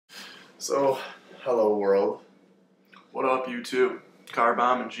So, hello world. What up, YouTube? Car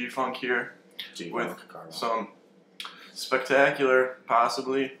Bomb and G-Funk here G-Funk, with some spectacular,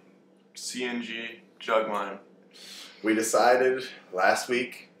 possibly CNG jug wine. We decided last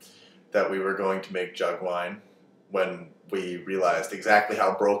week that we were going to make jug wine when we realized exactly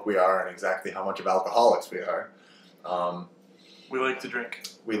how broke we are and exactly how much of alcoholics we are. We like to drink.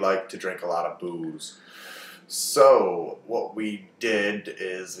 We like to drink a lot of booze. So, what we did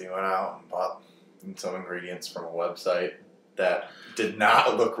is we went out and bought some ingredients from a website that did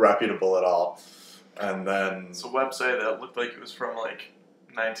not look reputable at all. And then... It's a website that looked like it was from like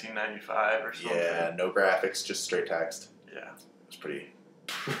 1995 or something. Yeah, no graphics, just straight text. Yeah. It was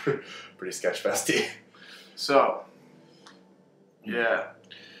pretty sketch-festy. So, yeah.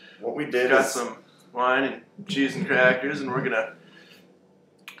 What we did Got is... some wine and cheese and crackers, and we're going to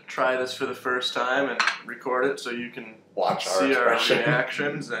try this for the first time and record it so you can watch see our expression.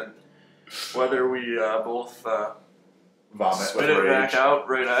 reactions and whether we both Vomit spit with it rage. back out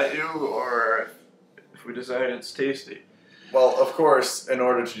right at you, or if we decide it's tasty. Well, of course, in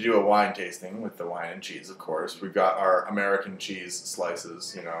order to do a wine tasting with the wine and cheese, of course, we've got our American cheese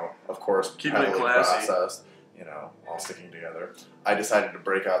slices, of course, Keeping it heavily classy. processed, all sticking together. I decided to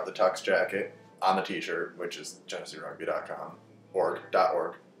break out the tux jacket on the t-shirt, which is GeneseeRugby.com, org.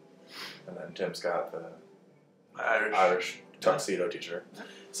 And then Tim's got the Irish tuxedo t-shirt.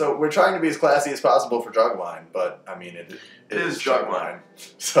 So we're trying to be as classy as possible for jug wine, but, I mean, it is jug wine.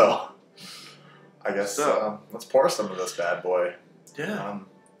 So, I guess let's pour some of this bad boy. Yeah.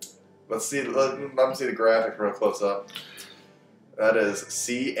 Let me see the graphic real close up. That is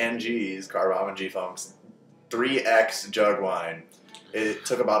CNG's, Car Bomb and G-Funk's 3X jug wine. It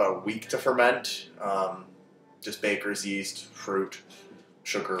took about a week to ferment. Just baker's yeast, fruit,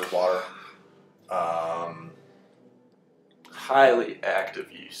 sugar, water. Highly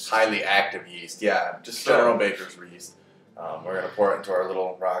active yeast. Highly active yeast, yeah. Just general baker's yeast. We're going to pour it into our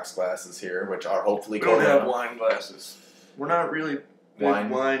little rocks glasses here, which are hopefully We don't cold have enough. wine glasses. We're not really big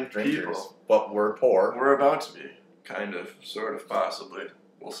wine drinkers, people. but we're poor. We're about to be. Kind of, sort of, possibly.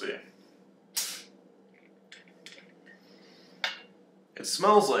 We'll see. It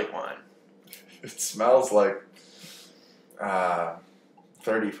smells like wine. It smells like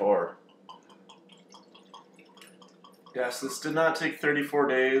 34. Yes, this did not take 34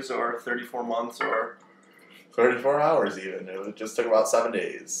 days or 34 months or... 34 hours even. It just took about 7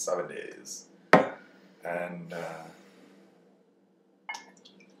 days. 7 days. And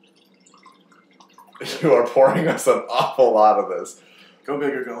you are pouring us an awful lot of this. Go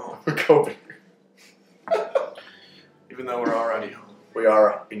big or go home. Go big. Even though we're already home. We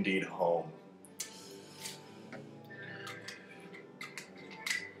are indeed home.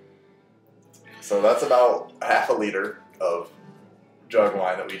 So that's about half a liter of jug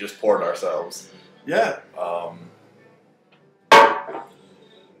wine that we just poured ourselves. Yeah.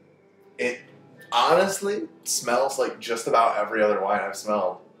 It honestly smells like just about every other wine I've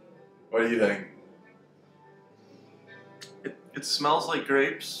smelled. What do you think? It smells like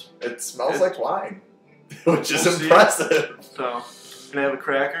grapes. It smells like wine, which is We'll see. impressive. So, can I have a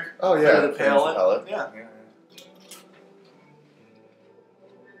cracker? Oh yeah, Under the palate? Yeah.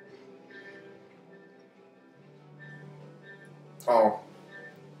 Oh,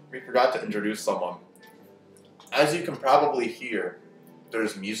 we forgot to introduce someone. As you can probably hear,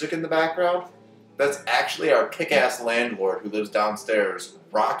 there's music in the background. That's actually our kick-ass landlord who lives downstairs,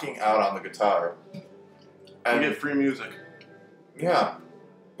 rocking out on the guitar. We get free music. Yeah,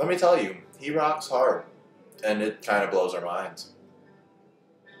 let me tell you, he rocks hard, and it kind of blows our minds.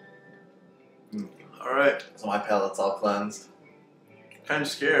 All right. So my palate's all cleansed. Kind of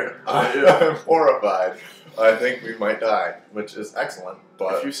scared. How about you? I'm horrified. I think we might die, which is excellent,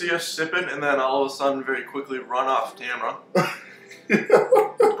 but... If you see us sipping and then all of a sudden very quickly run off camera,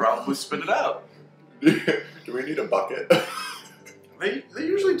 probably spit it out. Do we need a bucket? They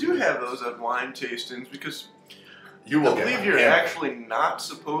usually do have those at wine tastings because You will I believe you're actually not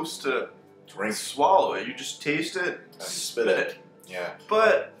supposed to drink swallow it. You just taste it, and spit it. Yeah.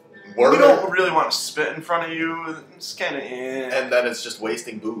 But Word we don't really want to spit in front of you. It's kind of And then it's just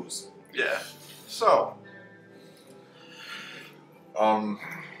wasting booze. yeah. So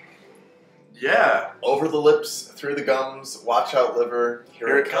yeah. Over the lips, through the gums, watch out liver,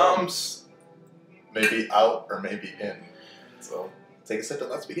 Here it comes. Maybe out or maybe in. So take a sip and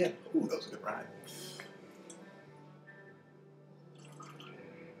let's begin. Ooh, that was a good rhyme.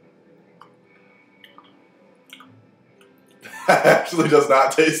 That actually does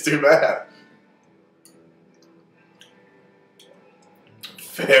not taste too bad.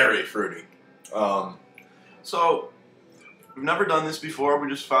 Very fruity. So we've never done this before. We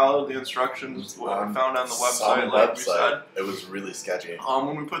just followed the instructions what we found on the website. Like we said, it was really sketchy.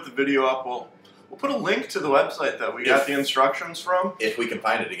 When we put the video up, we'll put a link to the website that we got the instructions from. If we can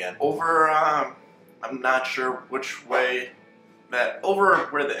find it again. Over, I'm not sure which way over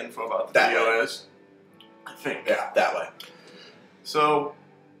where the info about the video is. I think. Yeah, that way. So,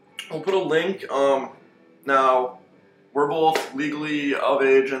 we'll put a link. Now, we're both legally of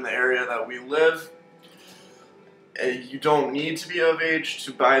age in the area that we live. You don't need to be of age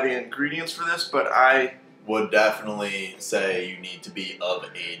to buy the ingredients for this, but I would definitely say you need to be of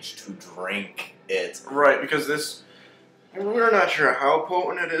age to drink it. Right, because this, we're not sure how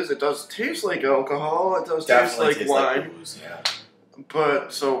potent it is. It does taste like alcohol. It does definitely taste like wine. Like booze, yeah.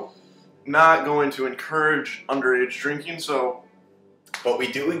 But, so, not going to encourage underage drinking, so. But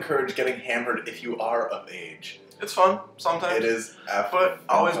we do encourage getting hammered if you are of age. It's fun, sometimes. It is. But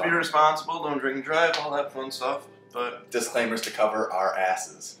always be responsible, don't drink and drive, all that fun stuff. But disclaimers to cover our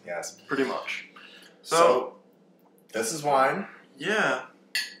asses, yes. Pretty much. So this is wine. Yeah.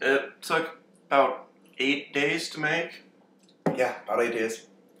 It took about 8 days to make. Yeah, about 8 days.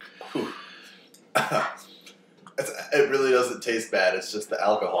 It really doesn't taste bad. It's just the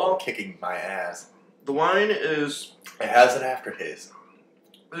alcohol kicking my ass. The wine is... It has an aftertaste.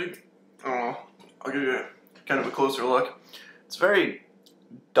 I don't know. I'll give you kind of a closer look. It's very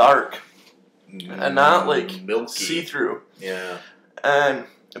dark. And not like milky, see-through. Yeah. And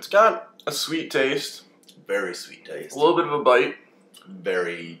it's got a sweet taste. Very sweet taste. A little bit of a bite.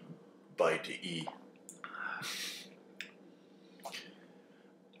 Very bitey.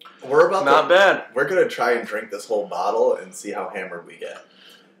 We're about not bad. We're gonna try and drink this whole bottle and see how hammered we get.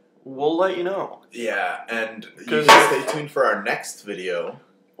 We'll let you know. Yeah, and you can stay tuned for our next video.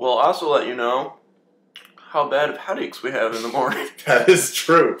 We'll also let you know how bad of headaches we have in the morning. That is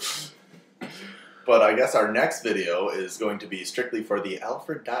true. But I guess our next video is going to be strictly for the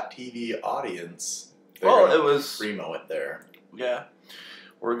Alfred.TV audience. It was... Primo it there. Yeah.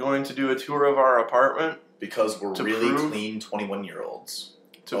 We're going to do a tour of our apartment. Because we're really clean 21-year-olds.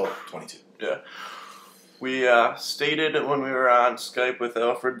 22. Yeah. We stated when we were on Skype with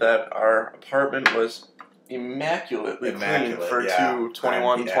Alfred that our apartment was immaculately clean for two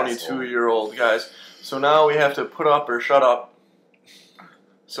 21, 22-year-old guys. So now we have to put up or shut up.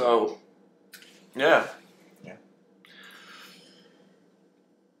 So... Yeah.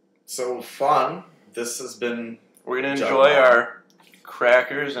 So fun. This has been... We're going to enjoy our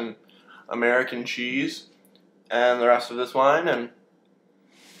crackers and American cheese and the rest of this wine. And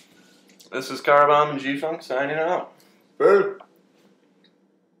this is Carbomb and G-Funk signing out. Boo.